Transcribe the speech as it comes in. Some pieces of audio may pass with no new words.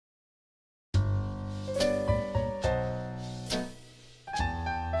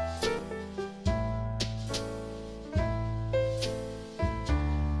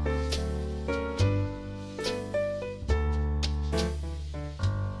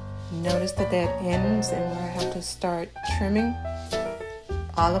notice the dead ends and where I have to start trimming.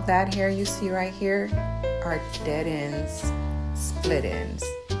 All of that hair you see right here are dead ends, split ends,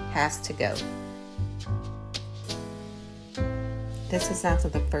 has to go. This is after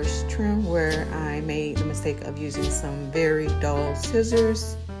the first trim where I made the mistake of using some very dull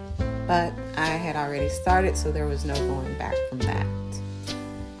scissors, but I had already started, so there was no going back from that.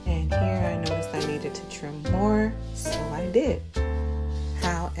 And here I noticed I needed to trim more, so I did.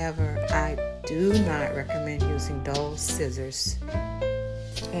 However, I do not recommend using dull scissors.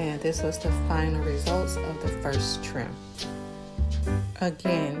 And this was the final results of the first trim.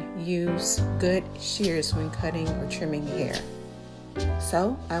 Again, use good shears when cutting or trimming hair.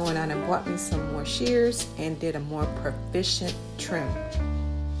 So I went out and bought me some more shears and did a more proficient trim.